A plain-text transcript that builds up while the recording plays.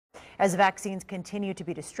As vaccines continue to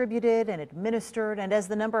be distributed and administered, and as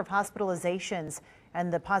the number of hospitalizations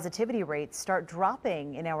and the positivity rates start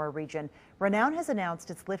dropping in our region, Renown has announced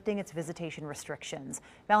it's lifting its visitation restrictions.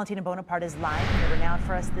 Valentina Bonaparte is live in Renown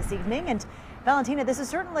for us this evening. And Valentina, this is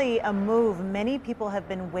certainly a move many people have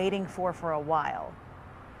been waiting for a while.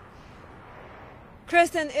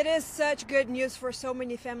 Kristen, it is such good news for so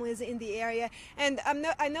many families in the area, and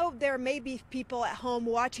I know there may be people at home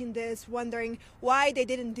watching this wondering why they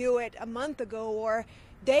didn't do it a month ago or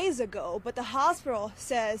days ago, but the hospital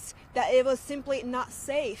says that it was simply not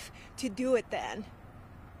safe to do it then.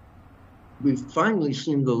 We've finally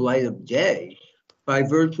seen the light of day by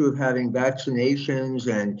virtue of having vaccinations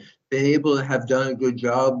and being able to have done a good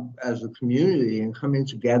job as a community and coming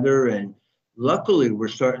together, and luckily, we're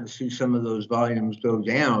starting to see some of those volumes go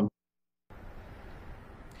down.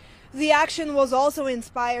 The action was also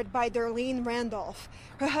inspired by Darlene Randolph.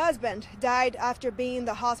 Her husband died after being in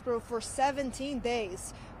the hospital for 17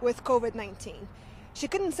 days with COVID-19. She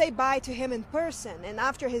couldn't say bye to him in person, and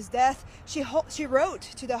after his death, she wrote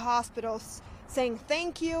to the hospitals saying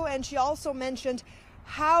thank you, and she also mentioned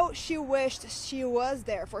how she wished she was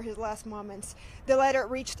there for his last moments. The letter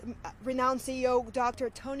reached Renown CEO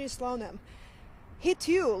Dr. Tony Slonim. He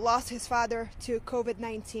too lost his father to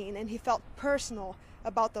COVID-19, and he felt personal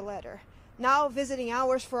about the letter. Now visiting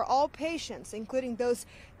hours for all patients, including those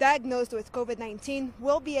diagnosed with COVID-19,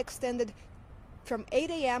 will be extended from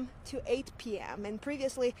 8 a.m. to 8 p.m. and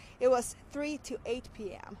previously it was 3 to 8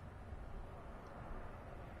 p.m.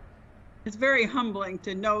 It's very humbling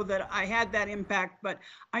to know that I had that impact, but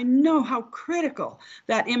I know how critical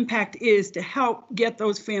that impact is to help get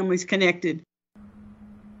those families connected.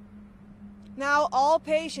 Now all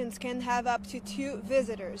patients can have up to 2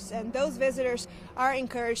 visitors, and those visitors are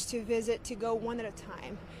encouraged to go one at a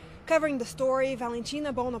time. Covering the story,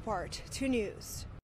 Valentina Bonaparte, 2 News.